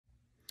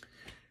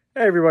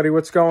Hey everybody,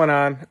 what's going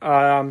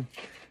on?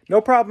 No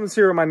problems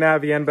here with my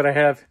NAVIEN, but I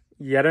have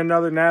yet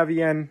another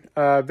NAVIEN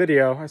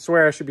video. I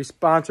swear I should be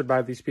sponsored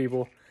by these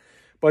people.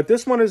 But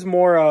this one is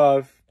more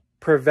of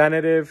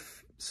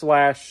preventative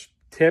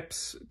 /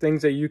 tips,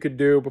 things that you could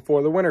do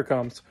before the winter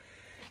comes.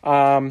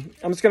 I'm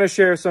just going to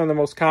share some of the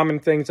most common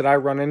things that I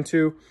run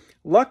into.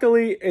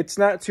 Luckily, it's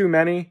not too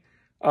many.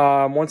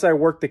 Once I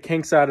work the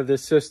kinks out of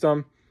this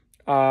system,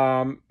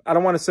 I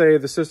don't want to say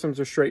the systems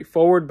are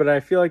straightforward, but I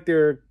feel like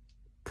they're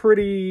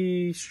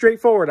pretty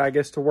straightforward, I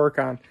guess, to work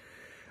on.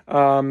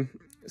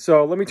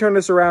 So let me turn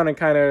this around and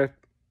kind of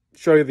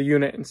show you the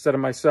unit instead of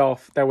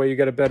myself. That way you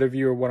get a better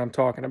view of what I'm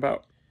talking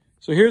about.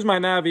 So here's my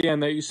NAVIEN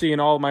that you see in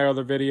all of my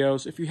other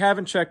videos. If you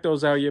haven't checked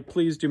those out yet,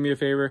 please do me a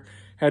favor.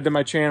 Head to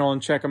my channel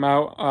and check them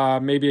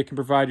out. Maybe it can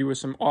provide you with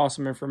some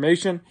awesome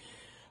information.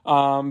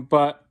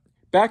 But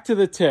back to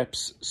the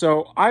tips.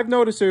 So I've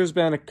noticed there's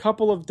been a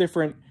couple of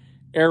different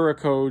error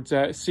codes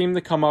that seem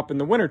to come up in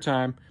the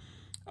wintertime.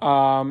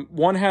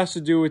 One has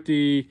to do with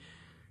the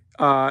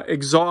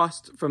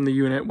exhaust from the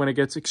unit when it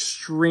gets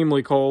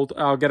extremely cold.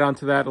 I'll get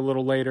onto that a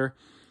little later.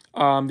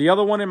 The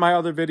other one in my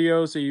other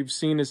videos that you've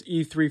seen is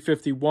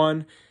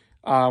E351,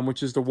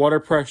 which is the water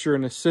pressure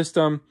in the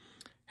system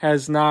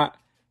has not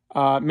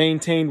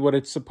maintained what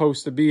it's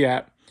supposed to be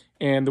at.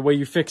 And the way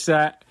you fix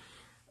that,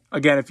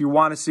 again, if you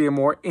want to see a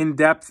more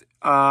in-depth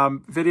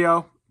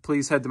video,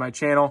 please head to my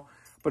channel.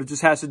 But it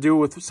just has to do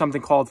with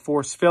something called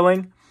force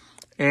filling.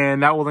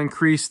 And that will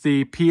increase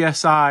the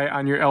PSI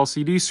on your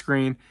LCD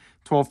screen.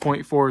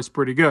 12.4 is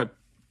pretty good.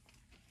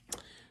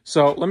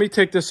 So let me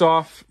take this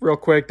off real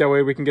quick. That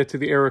way we can get to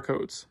the error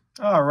codes.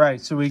 All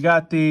right, so we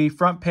got the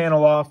front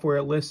panel off where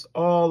it lists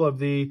all of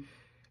the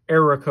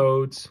error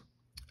codes.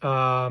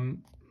 The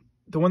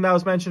one that I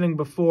was mentioning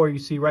before, you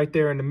see right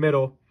there in the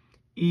middle,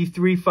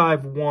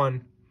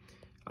 E351.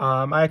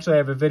 I actually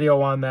have a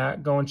video on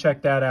that. Go and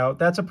check that out.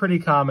 That's a pretty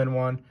common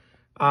one.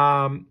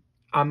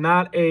 I'm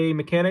not a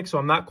mechanic, so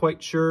I'm not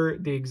quite sure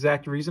the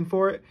exact reason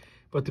for it.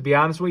 But to be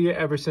honest with you,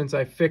 ever since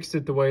I fixed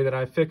it the way that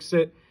I fixed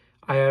it,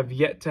 I have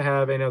yet to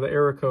have another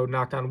error code,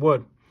 knock on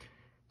wood.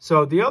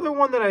 So the other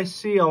one that I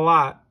see a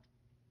lot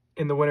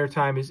in the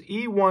wintertime is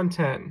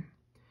E110,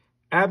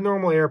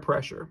 abnormal air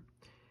pressure.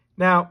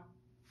 Now,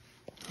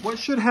 what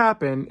should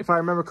happen, if I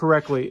remember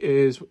correctly,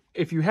 is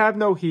if you have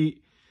no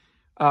heat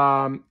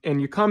and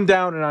you come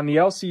down and on the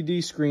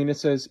LCD screen it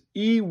says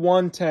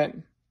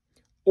E110,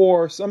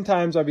 or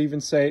sometimes I've even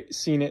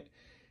seen it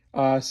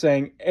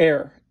saying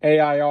air,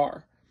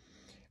 AIR.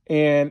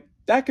 And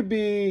that could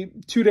be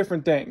two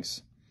different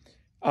things,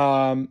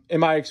 in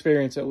my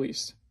experience at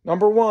least.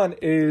 Number one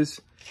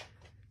is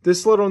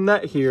this little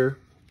net here,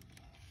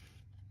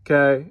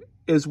 okay,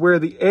 is where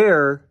the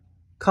air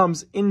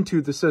comes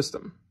into the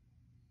system,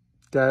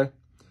 okay?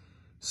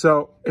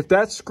 So if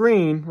that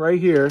screen right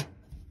here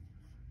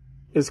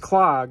is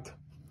clogged,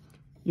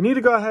 you need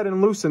to go ahead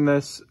and loosen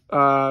this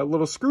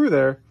little screw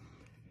there,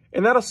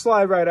 and that'll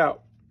slide right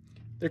out.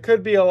 There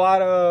could be a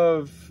lot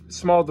of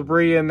small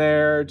debris in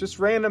there, just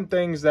random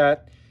things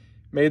that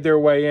made their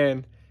way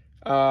in.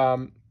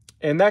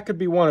 And that could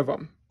be one of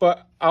them.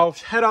 But I'll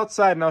head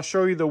outside and I'll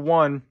show you the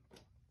one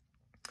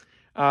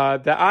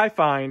that I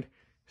find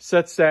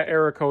sets that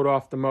error code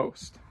off the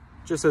most.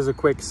 Just as a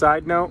quick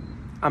side note,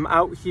 I'm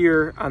out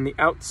here on the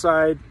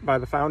outside by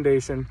the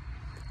foundation.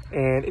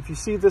 And if you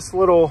see this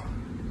little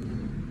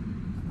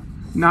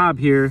knob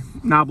here,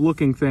 knob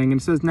looking thing, and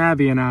it says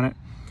NAVIEN on it,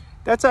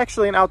 that's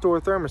actually an outdoor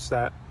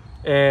thermostat.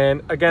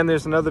 And again,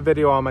 there's another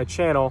video on my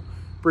channel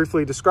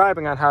briefly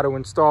describing on how to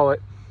install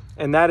it.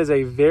 And that is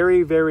a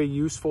very, very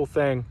useful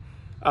thing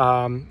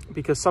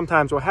because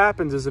sometimes what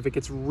happens is if it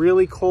gets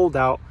really cold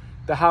out,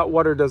 the hot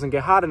water doesn't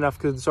get hot enough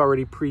because it's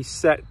already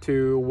preset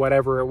to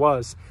whatever it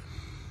was.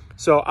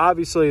 So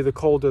obviously the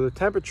colder the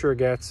temperature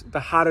gets, the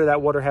hotter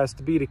that water has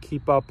to be to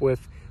keep up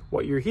with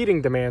what your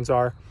heating demands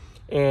are.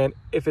 And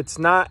if it's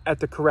not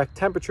at the correct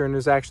temperature, and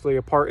there's actually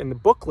a part in the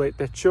booklet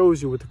that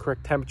shows you what the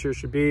correct temperature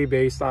should be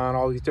based on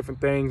all these different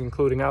things,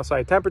 including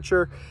outside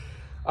temperature.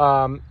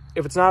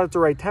 If it's not at the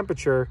right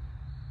temperature,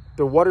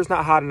 the water's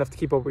not hot enough to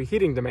keep up with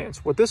heating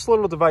demands. What this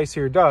little device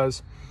here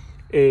does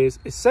is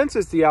it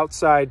senses the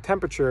outside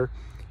temperature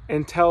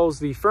and tells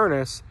the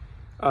furnace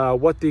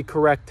what the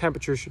correct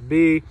temperature should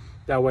be.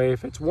 That way,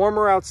 if it's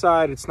warmer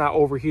outside, it's not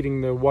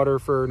overheating the water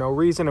for no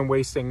reason and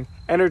wasting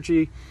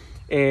energy.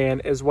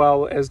 And as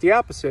well as the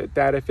opposite,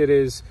 that if it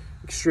is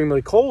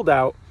extremely cold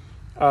out,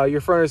 your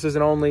furnace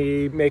isn't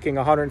only making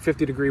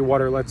 150 degree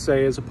water, let's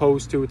say, as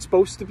opposed to it's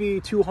supposed to be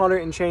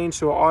 200 and change,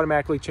 so it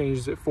automatically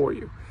changes it for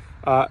you.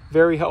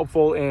 Very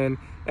helpful and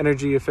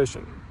energy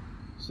efficient.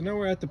 So now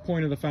we're at the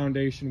point of the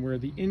foundation where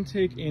the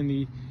intake and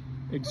the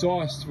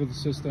exhaust for the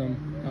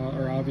system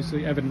are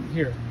obviously evident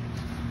here.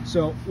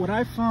 So what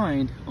I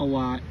find a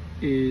lot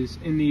is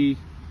in the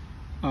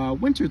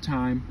winter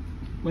time,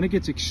 when it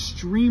gets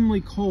extremely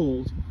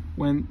cold,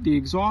 when the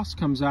exhaust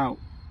comes out,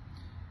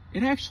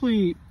 it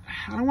actually,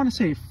 I don't want to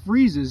say it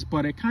freezes,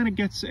 but it kind of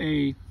gets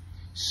a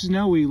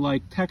snowy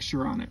like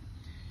texture on it.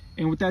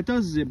 And what that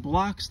does is it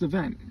blocks the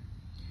vent.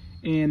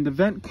 and the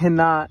vent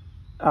cannot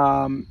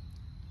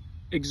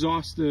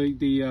exhaust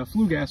the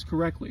flue gas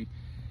correctly.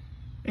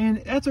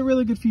 And that's a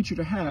really good feature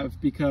to have,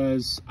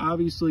 because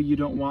obviously you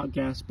don't want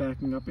gas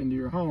backing up into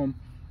your home,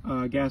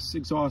 gas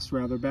exhaust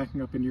rather,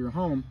 backing up into your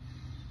home.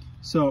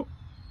 So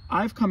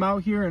I've come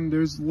out here and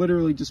there's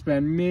literally just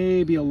been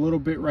maybe a little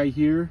bit right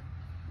here,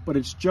 but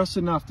it's just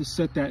enough to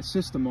set that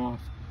system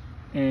off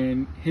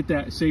and hit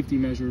that safety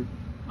measure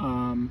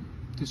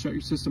to shut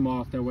your system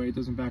off. That way it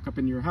doesn't back up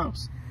into your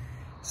house.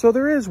 So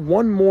there is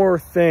one more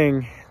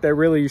thing that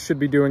really you should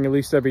be doing at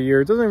least every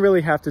year. It doesn't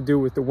really have to do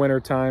with the winter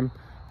time,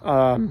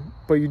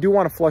 but you do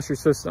want to flush your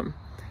system.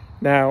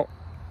 Now,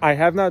 I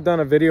have not done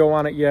a video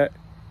on it yet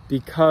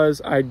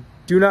because I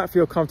do not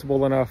feel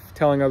comfortable enough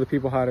telling other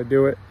people how to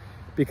do it,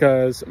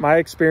 because my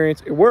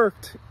experience, it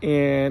worked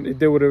and it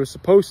did what it was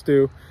supposed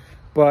to,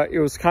 but it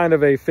was kind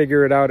of a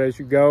figure it out as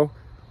you go.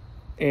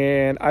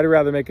 And I'd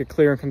rather make a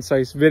clear and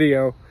concise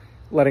video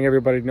letting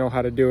everybody know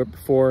how to do it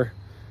before,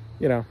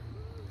 you know,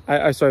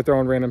 I start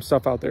throwing random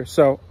stuff out there.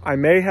 So I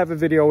may have a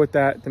video with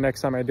that the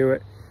next time I do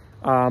it.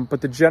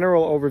 But the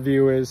general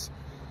overview is,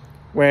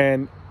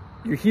 when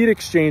your heat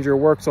exchanger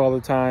works all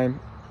the time,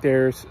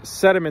 there's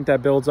sediment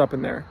that builds up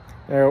in there.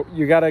 Now,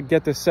 you got to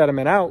get the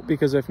sediment out,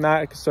 because if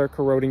not, it can start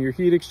corroding your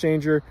heat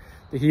exchanger.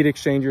 The heat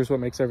exchanger is what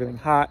makes everything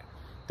hot.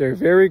 They're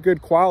very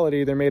good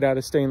quality. They're made out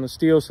of stainless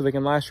steel, so they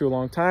can last you a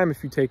long time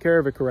if you take care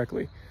of it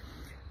correctly.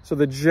 So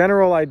the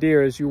general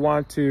idea is you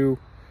want to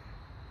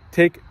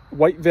take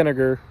white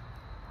vinegar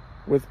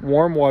with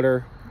warm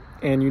water,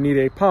 and you need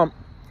a pump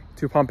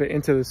to pump it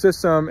into the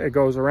system. It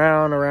goes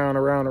around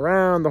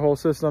the whole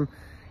system,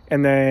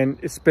 and then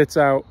it spits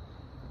out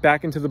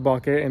back into the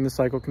bucket, and the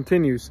cycle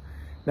continues.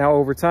 Now,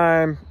 over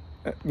time,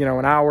 you know,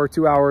 an hour,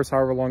 2 hours,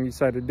 however long you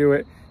decide to do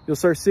it, you'll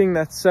start seeing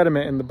that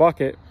sediment in the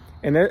bucket,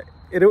 and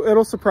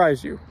it'll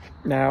surprise you.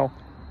 Now,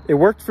 it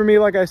worked for me,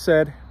 like I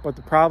said, but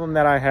the problem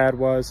that I had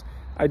was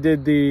I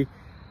did the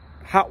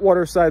hot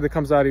water side that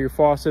comes out of your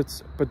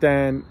faucets, but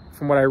then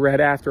from what I read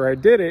after I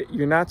did it,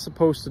 you're not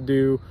supposed to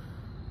do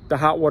the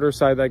hot water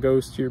side that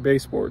goes to your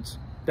baseboards.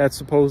 That's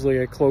supposedly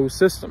a closed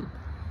system.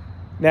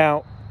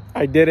 Now,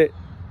 I did it,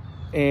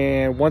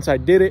 and once I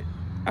did it,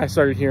 I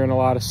started hearing a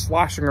lot of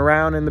sloshing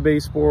around in the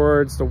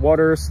baseboards, the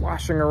water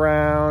sloshing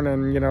around,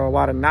 and, you know, a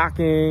lot of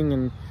knocking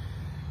and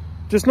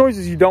just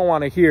noises you don't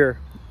want to hear.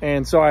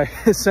 And so I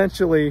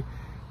essentially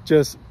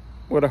just,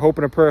 with a hope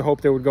and a prayer,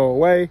 hoped they would go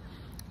away.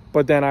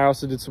 But then I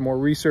also did some more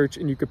research,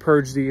 and you could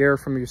purge the air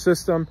from your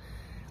system.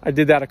 I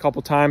did that a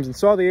couple times and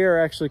saw the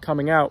air actually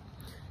coming out.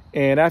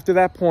 And after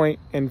that point,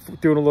 and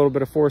doing a little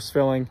bit of force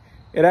filling,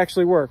 it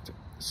actually worked.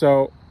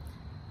 So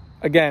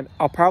again,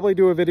 I'll probably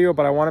do a video,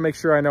 but I want to make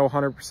sure I know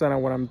 100%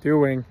 on what I'm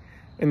doing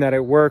and that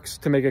it works,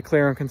 to make a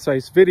clear and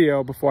concise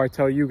video before I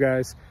tell you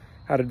guys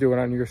how to do it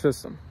on your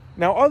system.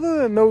 Now, other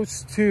than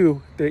those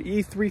two, the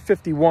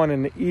E351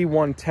 and the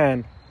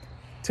E110,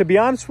 to be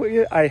honest with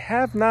you, I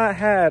have not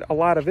had a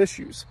lot of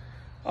issues.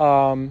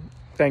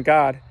 Thank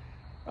God.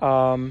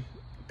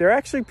 They're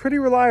actually pretty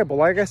reliable.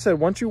 Like I said,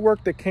 once you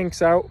work the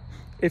kinks out,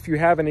 if you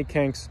have any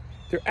kinks,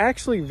 they're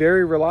actually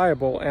very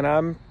reliable. And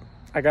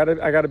I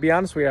gotta be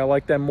honest with you, I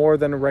like them more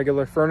than a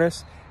regular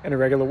furnace and a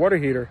regular water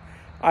heater.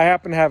 I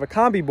happen to have a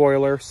combi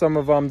boiler. Some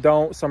of them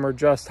don't. Some are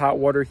just hot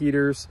water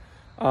heaters.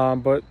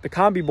 But the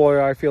combi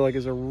boiler, I feel like,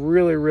 is a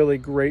really, really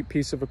great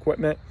piece of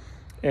equipment.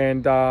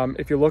 And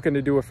if you're looking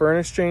to do a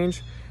furnace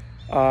change,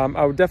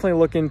 I would definitely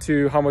look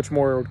into how much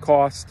more it would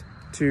cost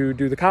to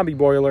do the combi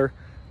boiler.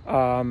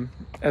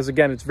 As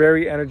again, it's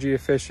very energy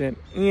efficient,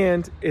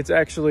 and it's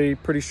actually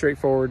pretty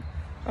straightforward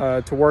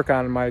to work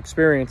on in my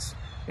experience,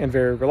 and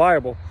very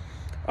reliable.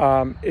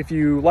 If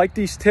you like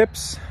these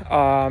tips,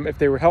 if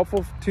they were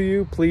helpful to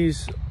you,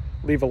 please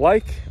leave a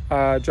like,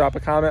 drop a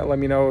comment, let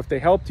me know if they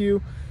helped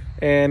you,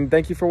 and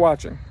thank you for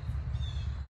watching.